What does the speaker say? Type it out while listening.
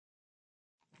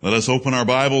Let us open our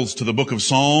Bibles to the book of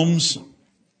Psalms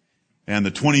and the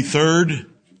 23rd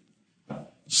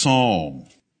Psalm.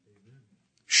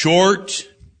 Short,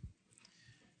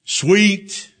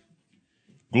 sweet,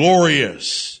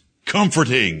 glorious,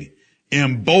 comforting,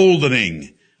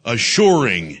 emboldening,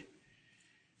 assuring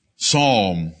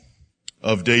Psalm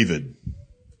of David.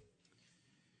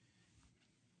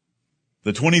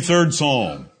 The 23rd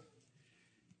Psalm.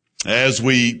 As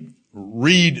we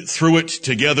read through it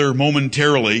together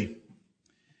momentarily,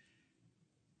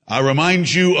 I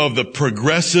remind you of the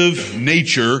progressive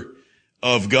nature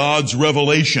of God's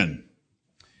revelation,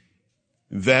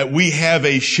 that we have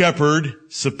a shepherd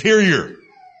superior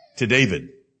to David.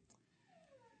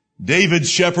 David's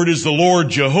shepherd is the Lord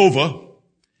Jehovah.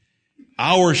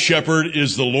 Our shepherd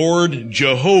is the Lord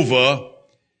Jehovah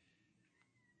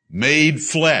made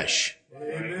flesh,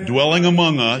 dwelling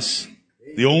among us,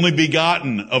 the only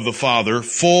begotten of the Father,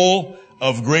 full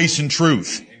of grace and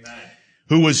truth,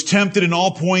 who was tempted in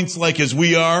all points like as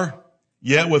we are,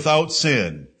 yet without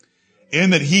sin. In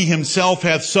that he himself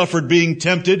hath suffered being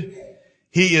tempted,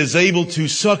 he is able to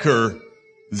succor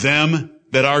them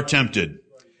that are tempted.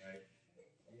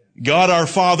 God our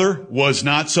Father was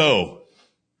not so.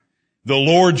 The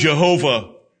Lord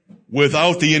Jehovah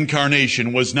without the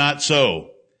incarnation was not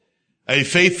so. A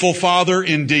faithful Father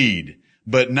indeed,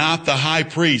 but not the high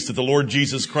priest that the Lord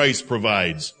Jesus Christ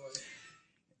provides.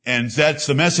 And that's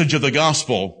the message of the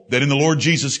gospel, that in the Lord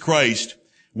Jesus Christ,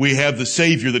 we have the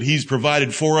Savior that He's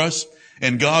provided for us,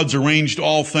 and God's arranged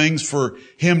all things for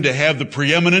Him to have the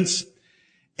preeminence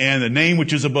and the name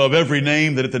which is above every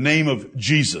name, that at the name of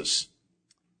Jesus,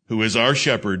 who is our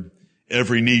shepherd,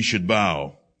 every knee should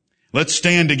bow. Let's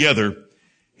stand together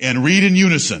and read in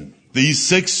unison these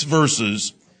 6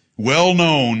 verses, well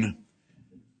known,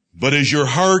 but is your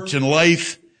heart and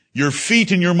life, your feet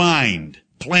and your mind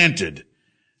planted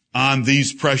on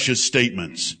these precious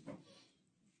statements?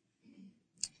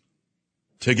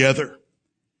 Together.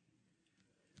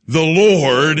 The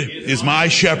Lord is my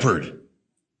shepherd.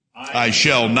 I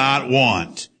shall not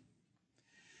want.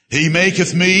 He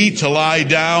maketh me to lie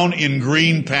down in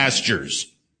green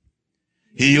pastures.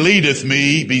 He leadeth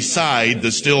me beside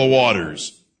the still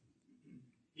waters.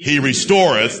 He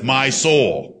restoreth my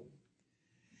soul.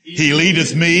 He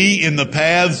leadeth me in the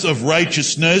paths of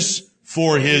righteousness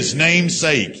for His name's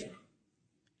sake.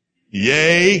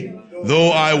 Yea, though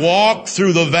I walk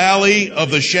through the valley of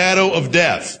the shadow of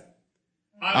death,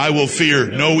 I will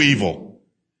fear no evil,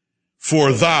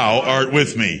 for Thou art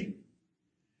with me.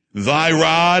 Thy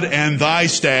rod and Thy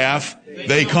staff,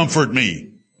 they comfort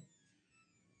me.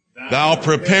 Thou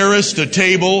preparest a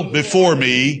table before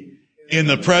me in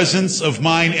the presence of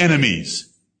mine enemies.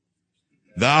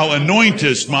 Thou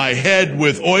anointest my head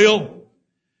with oil,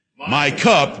 my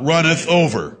cup runneth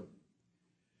over.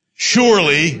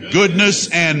 Surely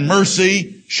goodness and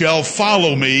mercy shall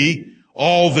follow me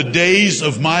all the days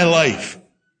of my life,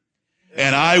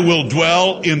 and I will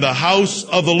dwell in the house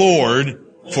of the Lord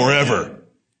forever.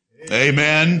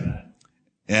 Amen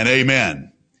and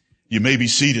amen. You may be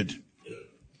seated.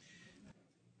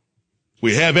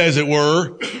 We have, as it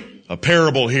were, a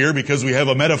parable here because we have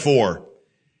a metaphor.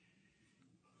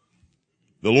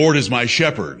 The Lord is my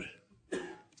shepherd.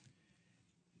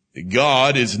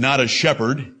 God is not a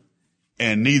shepherd,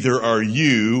 and neither are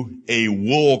you a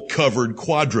wool-covered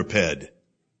quadruped.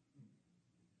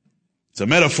 It's a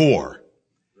metaphor.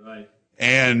 Right.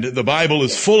 And the Bible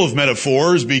is full of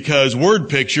metaphors because word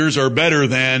pictures are better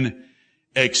than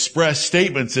express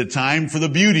statements at times for the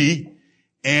beauty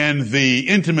and the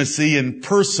intimacy and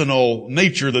personal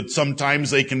nature that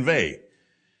sometimes they convey.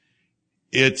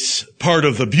 It's part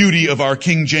of the beauty of our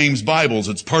King James Bibles.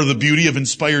 It's part of the beauty of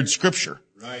inspired Scripture.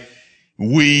 Right.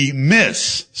 We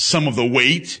miss some of the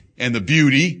weight and the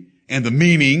beauty and the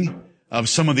meaning of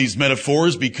some of these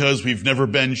metaphors because we've never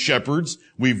been shepherds.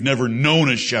 We've never known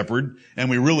a shepherd, and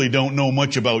we really don't know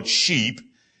much about sheep.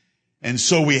 And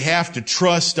so we have to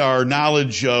trust our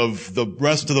knowledge of the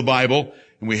rest of the Bible,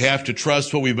 and we have to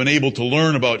trust what we've been able to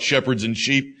learn about shepherds and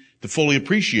sheep to fully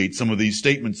appreciate some of these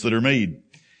statements that are made.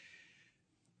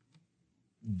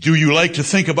 Do you like to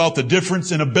think about the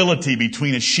difference in ability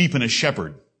between a sheep and a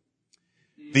shepherd?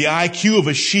 The IQ of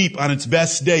a sheep on its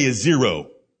best day is 0.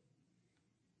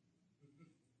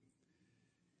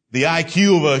 The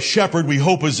IQ of a shepherd, we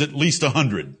hope, is at least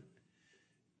 100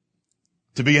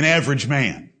 to be an average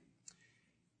man.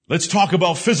 Let's talk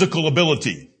about physical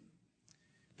ability.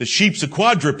 The sheep's a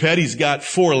quadruped. He's got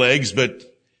 4 legs, but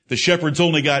the shepherd's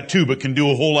only got 2, but can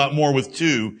do a whole lot more with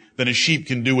 2 than a sheep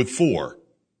can do with 4.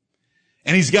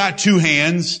 And he's got 2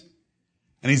 hands,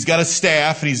 and he's got a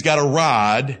staff, and he's got a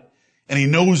rod, and he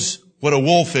knows what a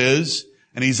wolf is,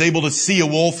 and he's able to see a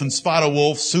wolf and spot a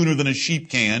wolf sooner than a sheep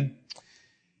can.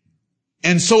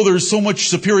 And so there's so much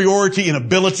superiority in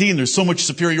ability, and there's so much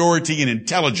superiority in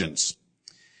intelligence.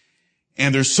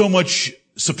 And there's so much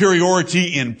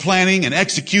superiority in planning and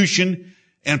execution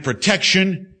and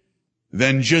protection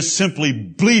than just simply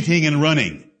bleating and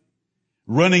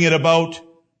running at about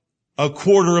a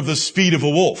quarter of the speed of a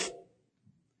wolf.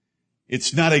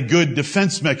 It's not a good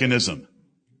defense mechanism.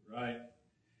 Right.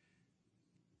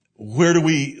 Where do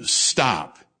we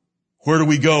stop? Where do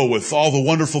we go with all the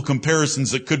wonderful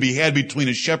comparisons that could be had between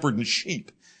a shepherd and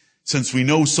sheep, since we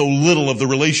know so little of the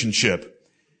relationship?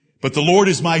 But the Lord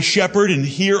is my shepherd, and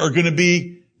here are going to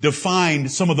be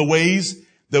defined some of the ways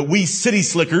that we city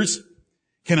slickers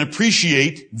can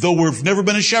appreciate, though we've never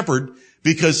been a shepherd,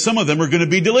 because some of them are going to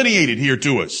be delineated here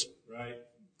to us. Right.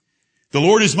 The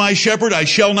Lord is my shepherd, I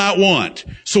shall not want.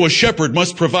 So a shepherd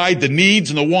must provide the needs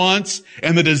and the wants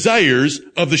and the desires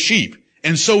of the sheep.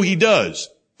 And so he does.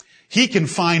 He can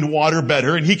find water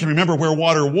better, and he can remember where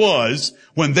water was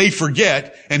when they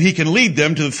forget, and he can lead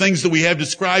them to the things that we have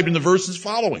described in the verses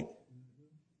following.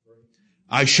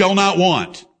 I shall not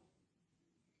want.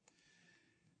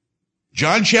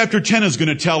 John chapter 10 is going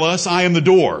to tell us, I am the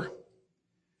door.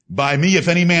 By me, if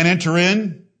any man enter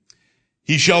in,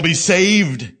 he shall be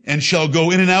saved and shall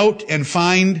go in and out and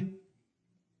find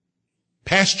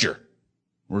pasture.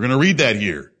 We're going to read that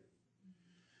here.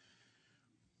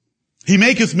 He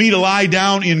maketh me to lie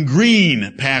down in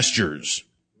green pastures.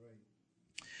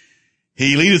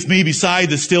 He leadeth me beside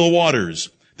the still waters.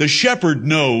 The shepherd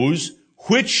knows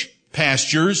which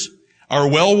pastures are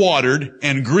well watered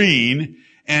and green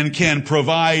and can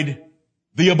provide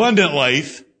the abundant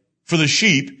life for the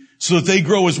sheep so that they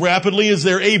grow as rapidly as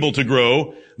they're able to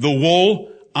grow, the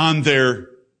wool on their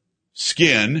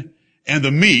skin and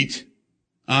the meat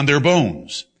on their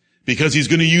bones, because he's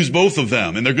going to use both of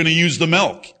them, and they're going to use the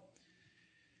milk.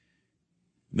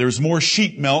 There's more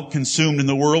sheep milk consumed in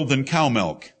the world than cow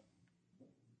milk.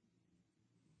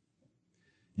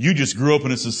 You just grew up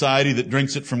in a society that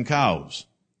drinks it from cows.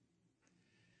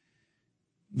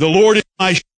 The Lord is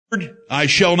my shepherd, I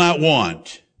shall not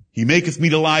want. He maketh me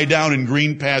to lie down in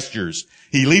green pastures.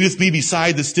 He leadeth me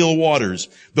beside the still waters.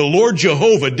 The Lord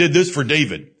Jehovah did this for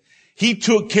David. He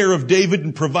took care of David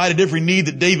and provided every need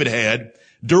that David had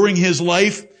during his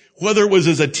life, whether it was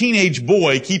as a teenage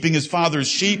boy keeping his father's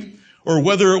sheep, or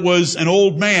whether it was an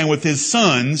old man with his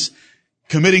sons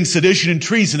committing sedition and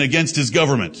treason against his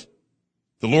government.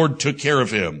 The Lord took care of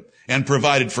him and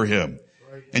provided for him.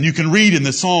 And you can read in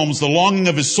the Psalms the longing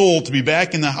of his soul to be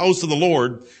back in the house of the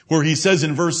Lord, where he says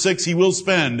in verse 6 he will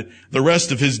spend the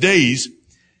rest of his days,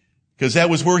 because that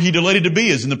was where he delighted to be,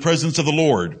 is in the presence of the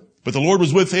Lord. But the Lord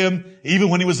was with him even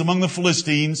when he was among the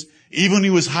Philistines, even when he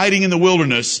was hiding in the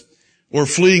wilderness or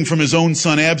fleeing from his own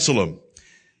son Absalom.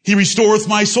 He restoreth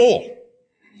my soul.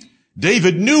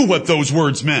 David knew what those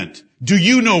words meant. Do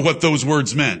you know what those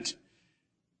words meant?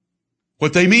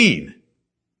 What they mean?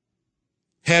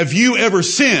 Have you ever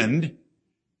sinned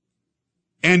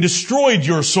and destroyed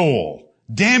your soul,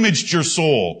 damaged your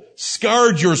soul,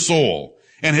 scarred your soul,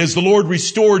 and has the Lord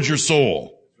restored your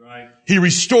soul? Right. He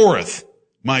restoreth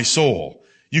my soul.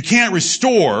 You can't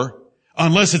restore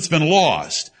unless it's been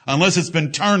lost, unless it's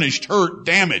been tarnished, hurt,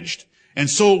 damaged. And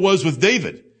so it was with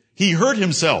David. He hurt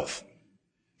himself.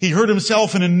 He hurt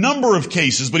himself in a number of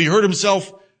cases, but he hurt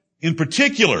himself in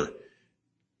particular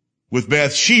with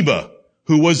Bathsheba,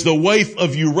 who was the wife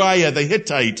of Uriah the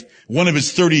Hittite, one of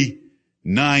his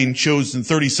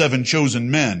 37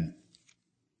 chosen men.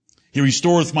 He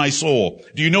restoreth my soul.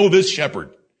 Do you know this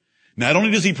shepherd? Not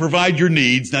only does he provide your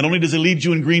needs, not only does he lead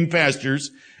you in green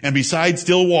pastures and beside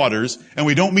still waters, and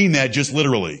we don't mean that just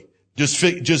literally,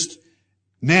 just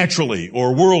naturally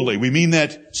or worldly. We mean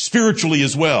that spiritually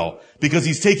as well, because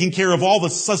he's taking care of all the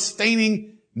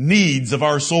sustaining needs of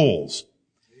our souls.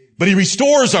 But he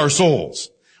restores our souls.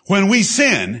 When we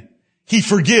sin, he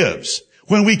forgives.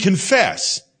 When we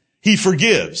confess, he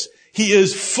forgives. He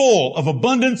is full of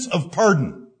abundance of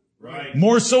pardon. Right.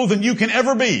 More so than you can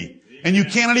ever be. And you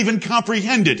cannot even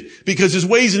comprehend it, because his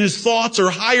ways and his thoughts are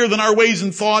higher than our ways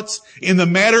and thoughts in the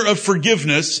matter of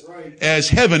forgiveness, as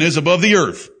heaven is above the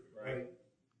earth.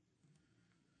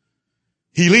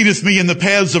 He leadeth me in the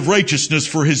paths of righteousness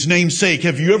for his name's sake.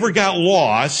 Have you ever got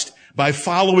lost by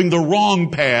following the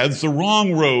wrong paths, the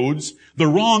wrong roads, the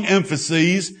wrong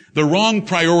emphases, the wrong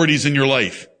priorities in your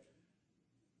life?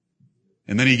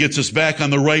 And then he gets us back on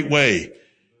the right way.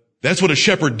 That's what a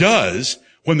shepherd does.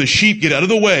 When the sheep get out of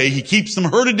the way, he keeps them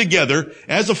herded together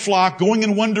as a flock going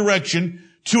in one direction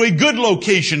to a good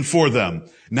location for them,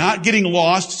 not getting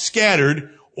lost,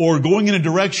 scattered, or going in a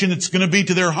direction that's going to be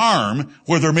to their harm,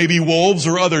 where there may be wolves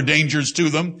or other dangers to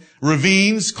them,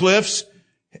 ravines, cliffs,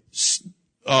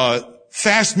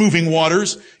 fast-moving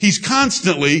waters. He's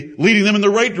constantly leading them in the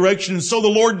right direction, and so the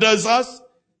Lord does us,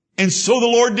 and so the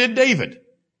Lord did David.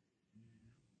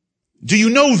 Do you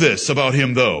know this about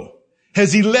him, though?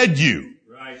 Has he led you?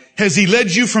 Right. Has he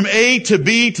led you from A to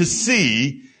B to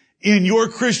C in your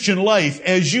Christian life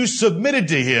as you submitted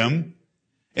to him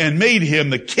and made him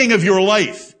the king of your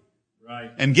life?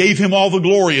 Right. And gave him all the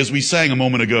glory, as we sang a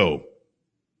moment ago.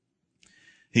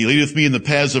 He leadeth me in the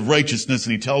paths of righteousness,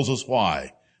 and he tells us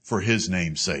why. For his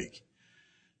name's sake.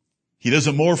 He does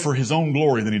it more for his own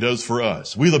glory than he does for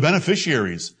us. We're the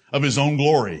beneficiaries of his own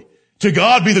glory. To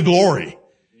God be the glory.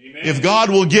 Amen. If God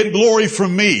will get glory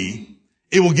from me,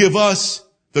 it will give us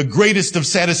the greatest of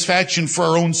satisfaction for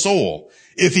our own soul.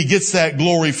 If he gets that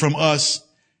glory from us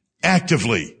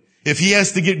actively. If he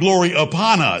has to get glory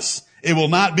upon us, it will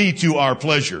not be to our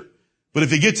pleasure. But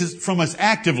if he gets it from us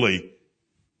actively,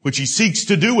 which he seeks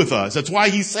to do with us, that's why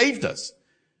he saved us.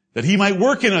 That he might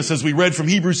work in us, as we read from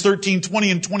Hebrews 13, 20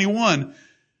 and 21,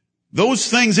 those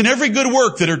things in every good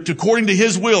work that are according to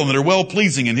his will and that are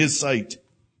well-pleasing in his sight.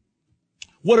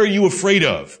 What are you afraid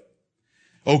of?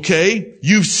 Okay,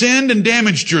 you've sinned and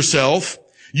damaged yourself.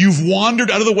 You've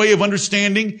wandered out of the way of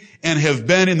understanding and have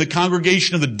been in the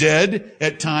congregation of the dead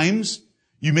at times.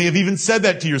 You may have even said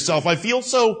that to yourself. I feel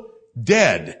so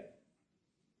dead.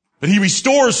 But he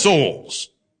restores souls.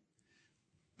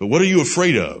 But what are you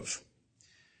afraid of?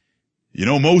 You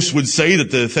know, most would say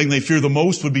that the thing they fear the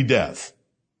most would be death.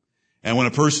 And when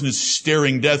a person is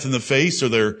staring death in the face,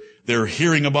 or they're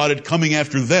hearing about it coming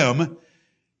after them,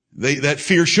 that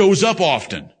fear shows up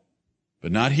often.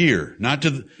 But not here. Not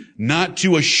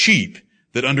to a sheep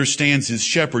that understands his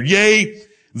shepherd. Yea,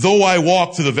 though I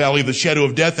walk through the valley of the shadow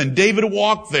of death, and David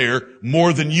walked there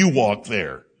more than you walked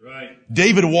there. Right.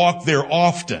 David walked there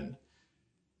often.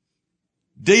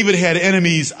 David had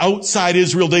enemies outside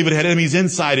Israel. David had enemies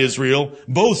inside Israel.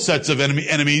 Both sets of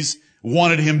enemies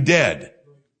wanted him dead.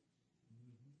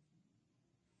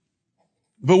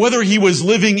 But whether he was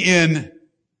living in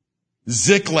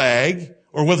Ziklag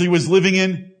or whether he was living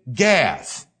in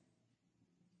Gath,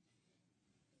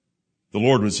 the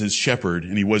Lord was his shepherd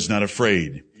and he was not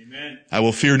afraid. Amen. I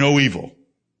will fear no evil.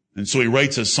 And so he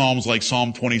writes as Psalms like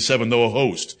Psalm 27, though a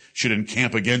host should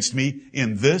encamp against me,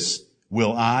 in this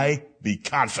will I be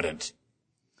confident.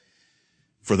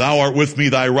 For thou art with me,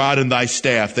 thy rod and thy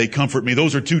staff, they comfort me.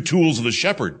 Those are two tools of the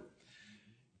shepherd.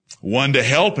 One to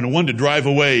help and one to drive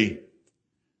away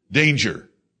danger.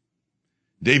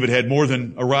 David had more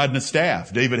than a rod and a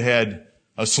staff. David had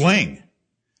a sling.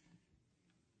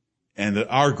 And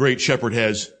our great shepherd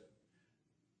has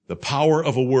the power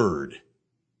of a word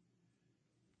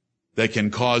that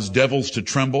can cause devils to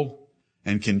tremble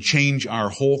and can change our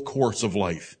whole course of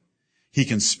life. He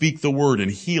can speak the word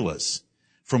and heal us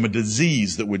from a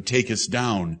disease that would take us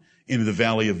down into the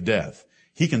valley of death.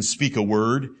 He can speak a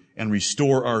word and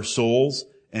restore our souls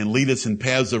and lead us in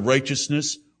paths of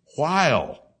righteousness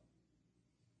while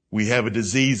we have a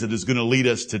disease that is going to lead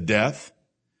us to death,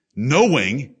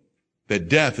 knowing that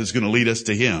death is going to lead us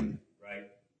to him. Right.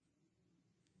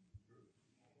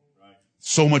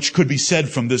 So much could be said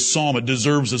from this psalm. It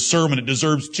deserves a sermon. It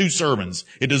deserves two sermons.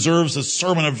 It deserves a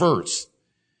sermon a verse.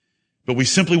 But we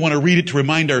simply want to read it to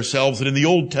remind ourselves that in the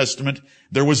Old Testament,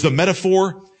 there was the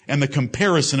metaphor and the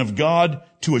comparison of God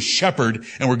to a shepherd,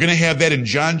 and we're going to have that in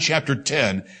John chapter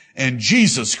 10. And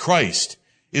Jesus Christ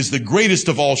is the greatest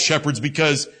of all shepherds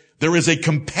because there is a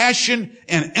compassion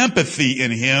and empathy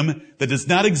in him that does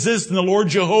not exist in the Lord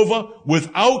Jehovah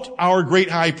without our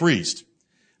great high priest.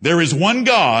 There is one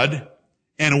God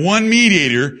and one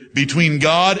mediator between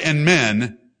God and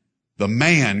men, the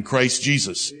man, Christ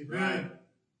Jesus. Amen.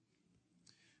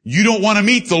 You don't want to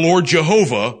meet the Lord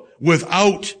Jehovah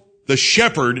without the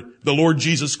shepherd, the Lord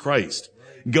Jesus Christ.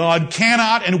 God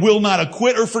cannot and will not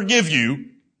acquit or forgive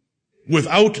you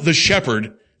without the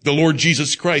shepherd, the Lord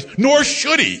Jesus Christ. Nor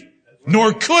should he,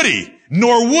 nor could he,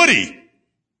 nor would he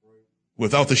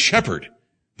without the shepherd,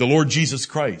 the Lord Jesus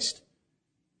Christ.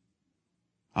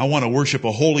 I want to worship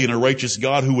a holy and a righteous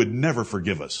God who would never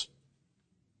forgive us.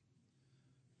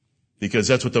 Because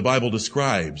that's what the Bible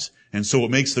describes. And so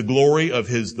it makes the glory of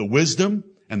the wisdom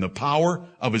and the power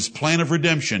of his plan of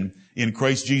redemption in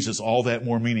Christ Jesus all that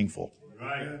more meaningful.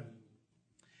 Right.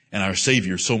 And our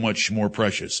Savior so much more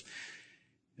precious.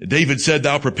 David said,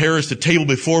 thou preparest a table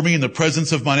before me in the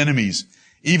presence of mine enemies.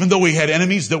 Even though he had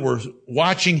enemies that were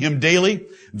watching him daily,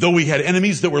 though he had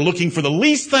enemies that were looking for the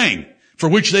least thing for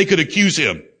which they could accuse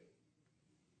him,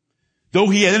 though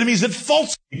he had enemies that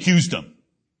falsely accused him,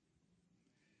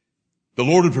 the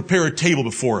Lord would prepare a table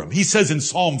before him. He says in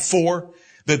Psalm 4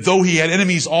 that though he had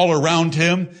enemies all around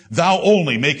him, thou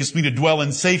only makest me to dwell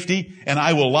in safety, and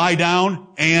I will lie down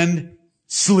and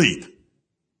sleep.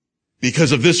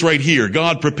 Because of this right here,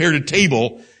 God prepared a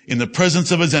table in the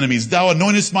presence of his enemies. Thou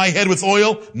anointest my head with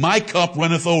oil, my cup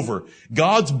runneth over.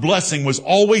 God's blessing was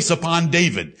always upon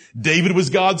David. David was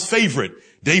God's favorite.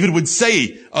 David would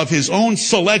say of his own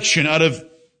selection out of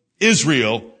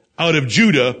Israel, out of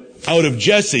Judah, out of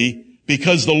Jesse,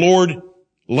 because the Lord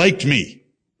liked me.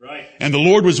 Right. And the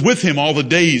Lord was with him all the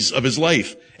days of his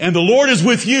life. And the Lord is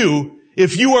with you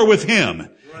if you are with him. Right.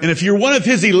 And if you're one of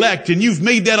his elect and you've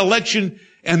made that election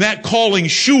and that calling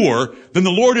sure, then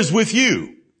the Lord is with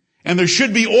you. And there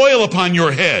should be oil upon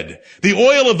your head. The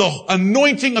oil of the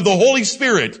anointing of the Holy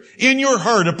Spirit in your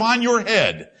heart, upon your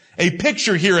head. A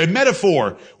picture here, a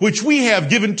metaphor, which we have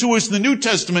given to us in the New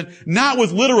Testament, not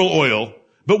with literal oil,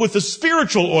 but with the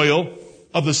spiritual oil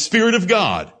of the Spirit of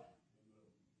God.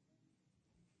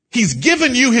 He's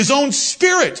given you his own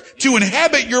Spirit to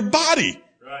inhabit your body.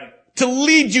 Right. To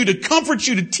lead you, to comfort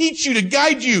you, to teach you, to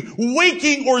guide you,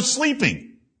 waking or sleeping.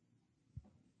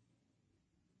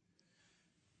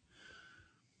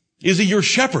 Is he your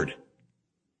shepherd?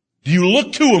 Do you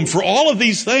look to him for all of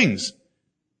these things?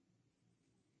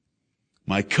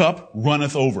 My cup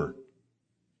runneth over.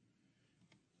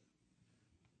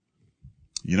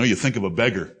 You know, you think of a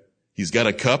beggar. He's got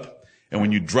a cup, and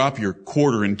when you drop your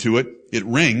quarter into it, it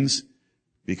rings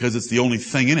because it's the only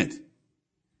thing in it.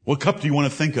 What cup do you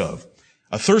want to think of?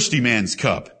 A thirsty man's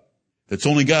cup that's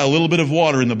only got a little bit of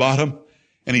water in the bottom,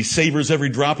 and he savors every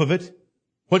drop of it.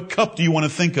 What cup do you want to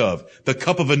think of? The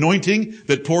cup of anointing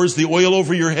that pours the oil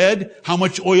over your head? How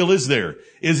much oil is there?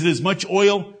 Is it as much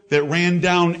oil that ran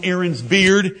down Aaron's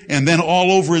beard and then all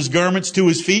over his garments to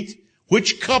his feet?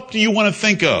 Which cup do you want to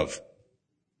think of?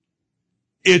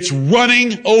 It's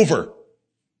running over.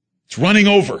 It's running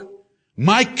over.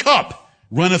 My cup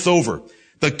runneth over.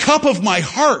 The cup of my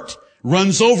heart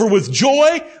runs over with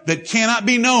joy that cannot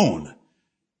be known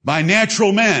by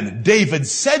natural men. David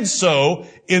said so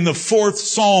in the 4th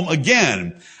Psalm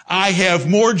again. I have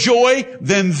more joy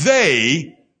than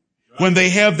they when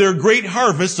they have their great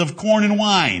harvest of corn and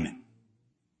wine.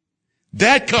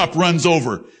 That cup runs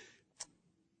over.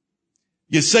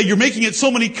 You say, you're making it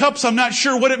so many cups, I'm not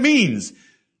sure what it means.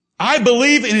 I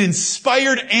believe in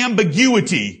inspired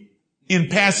ambiguity in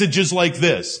passages like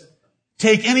this.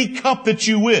 Take any cup that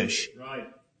you wish. Right.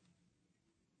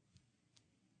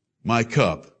 My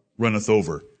cup runneth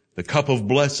over. The cup of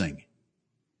blessing,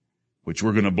 which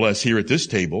we're going to bless here at this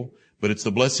table, but it's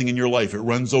the blessing in your life. It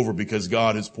runs over because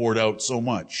God has poured out so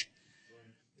much.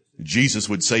 Jesus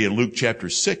would say in Luke chapter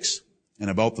 6, and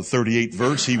about the 38th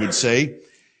verse, he would say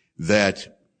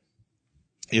that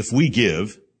if we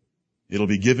give, it'll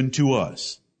be given to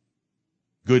us.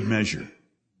 Good measure.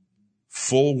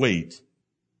 Full weight.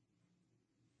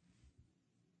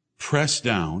 Pressed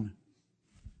down.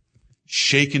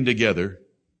 Shaken together.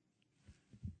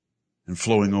 And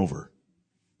flowing over.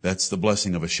 That's the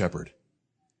blessing of a shepherd.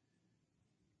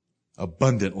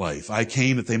 Abundant life. I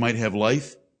came that they might have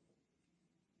life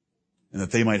and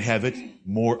that they might have it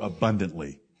more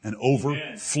abundantly. An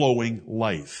overflowing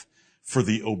life for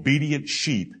the obedient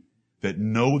sheep that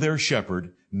know their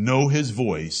shepherd, know his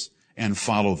voice, and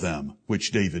follow them,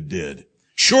 which David did.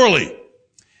 Surely,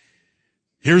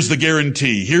 here's the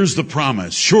guarantee, here's the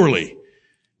promise, surely,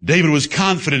 David was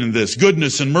confident in this.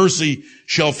 Goodness and mercy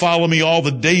shall follow me all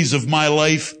the days of my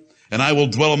life, and I will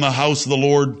dwell in the house of the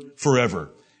Lord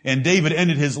forever. And David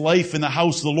ended his life in the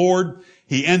house of the Lord.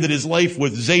 He ended his life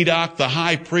with Zadok, the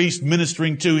high priest,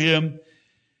 ministering to him.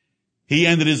 He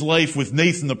ended his life with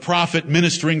Nathan the prophet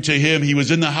ministering to him. He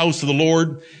was in the house of the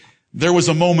Lord. There was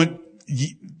a moment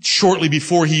shortly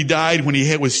before he died when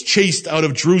he was chased out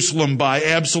of Jerusalem by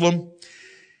Absalom.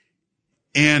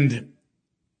 And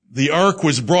the ark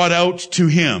was brought out to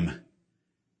him.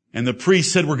 And the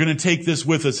priest said, we're going to take this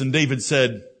with us. And David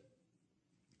said,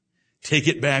 take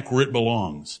it back where it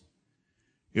belongs.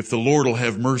 If the Lord will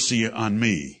have mercy on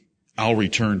me, I'll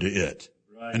return to it.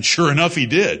 Right. And sure enough, he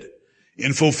did.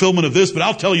 In fulfillment of this, but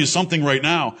I'll tell you something right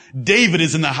now. David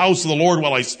is in the house of the Lord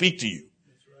while I speak to you.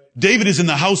 David is in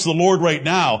the house of the Lord right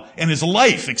now, and his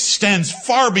life extends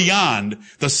far beyond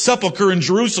the sepulcher in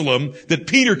Jerusalem that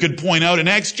Peter could point out in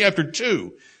Acts chapter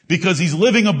 2, because he's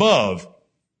living above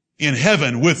in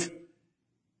heaven with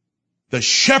the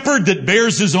shepherd that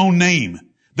bears his own name,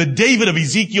 the David of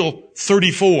Ezekiel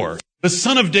 34, the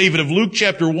son of David of Luke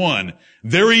chapter 1.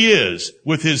 There he is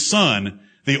with his son,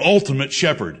 the ultimate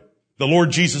shepherd, the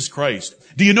Lord Jesus Christ.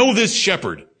 Do you know this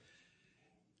shepherd?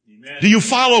 Amen. Do you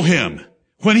follow him?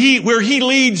 Where he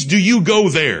leads, do you go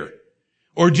there?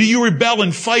 Or do you rebel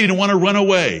and fight and want to run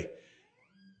away?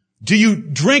 Do you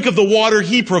drink of the water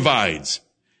He provides?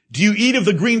 Do you eat of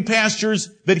the green pastures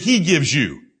that He gives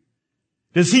you?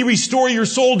 Does He restore your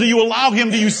soul? Do you allow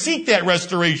Him? Do you seek that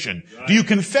restoration? Do you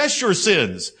confess your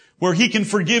sins where He can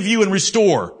forgive you and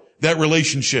restore that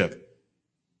relationship?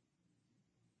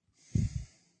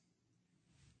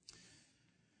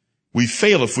 We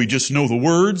fail if we just know the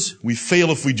words. We fail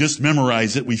if we just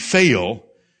memorize it. We fail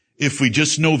if we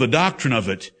just know the doctrine of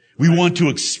it. We want to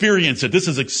experience it. This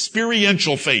is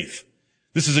experiential faith.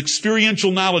 This is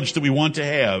experiential knowledge that we want to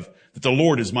have, that the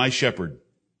Lord is my shepherd.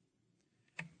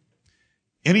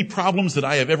 Any problems that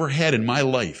I have ever had in my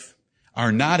life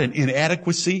are not an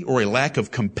inadequacy or a lack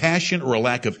of compassion or a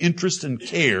lack of interest and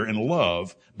care and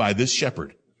love by this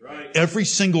shepherd. Right. Every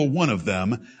single one of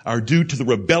them are due to the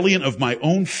rebellion of my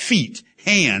own feet,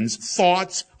 hands,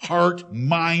 thoughts, heart,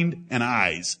 mind, and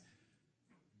eyes.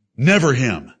 Never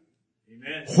Him.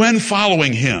 Amen. When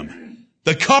following Him,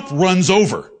 the cup runs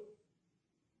over.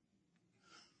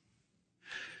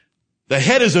 The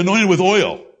head is anointed with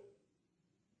oil.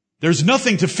 There's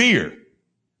nothing to fear.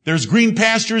 There's green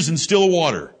pastures and still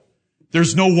water.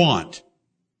 There's no want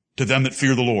to them that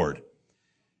fear the Lord.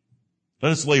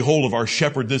 Let us lay hold of our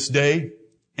shepherd this day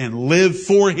and live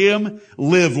for Him,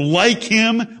 live like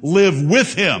Him, live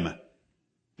with Him,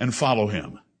 and follow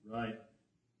Him. Right.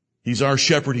 He's our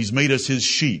shepherd. He's made us His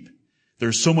sheep.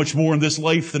 There's so much more in this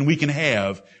life than we can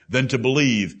have than to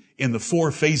believe in the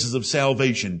 4 phases of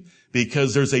salvation,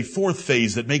 because there's a 4th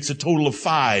phase that makes a total of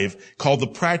 5 called the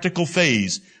practical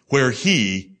phase, where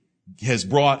He has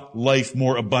brought life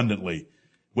more abundantly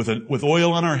with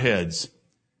oil on our heads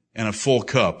and a full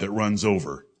cup that runs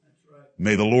over. Right.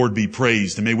 May the Lord be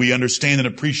praised, and may we understand and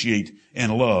appreciate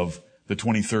and love the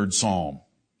 23rd Psalm.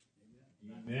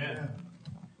 Amen.